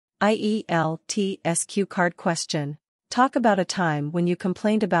IELTS cue card question. Talk about a time when you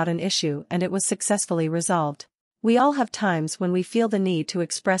complained about an issue and it was successfully resolved. We all have times when we feel the need to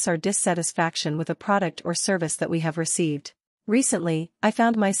express our dissatisfaction with a product or service that we have received. Recently, I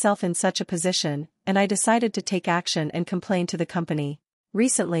found myself in such a position, and I decided to take action and complain to the company.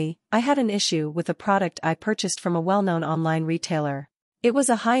 Recently, I had an issue with a product I purchased from a well-known online retailer. It was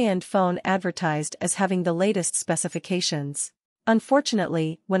a high-end phone advertised as having the latest specifications.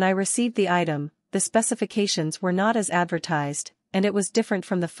 Unfortunately, when I received the item, the specifications were not as advertised, and it was different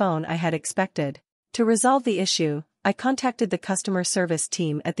from the phone I had expected. To resolve the issue, I contacted the customer service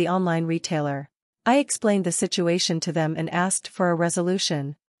team at the online retailer. I explained the situation to them and asked for a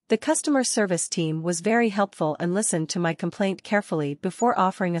resolution. The customer service team was very helpful and listened to my complaint carefully before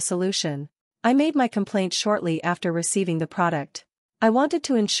offering a solution. I made my complaint shortly after receiving the product. I wanted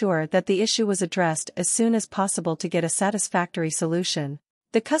to ensure that the issue was addressed as soon as possible to get a satisfactory solution.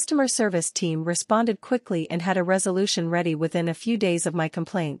 The customer service team responded quickly and had a resolution ready within a few days of my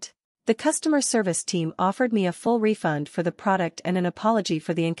complaint. The customer service team offered me a full refund for the product and an apology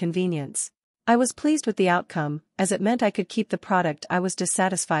for the inconvenience. I was pleased with the outcome, as it meant I could keep the product I was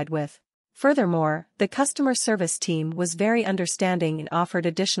dissatisfied with. Furthermore, the customer service team was very understanding and offered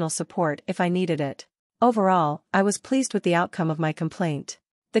additional support if I needed it. Overall, I was pleased with the outcome of my complaint.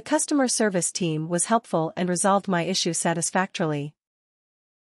 The customer service team was helpful and resolved my issue satisfactorily.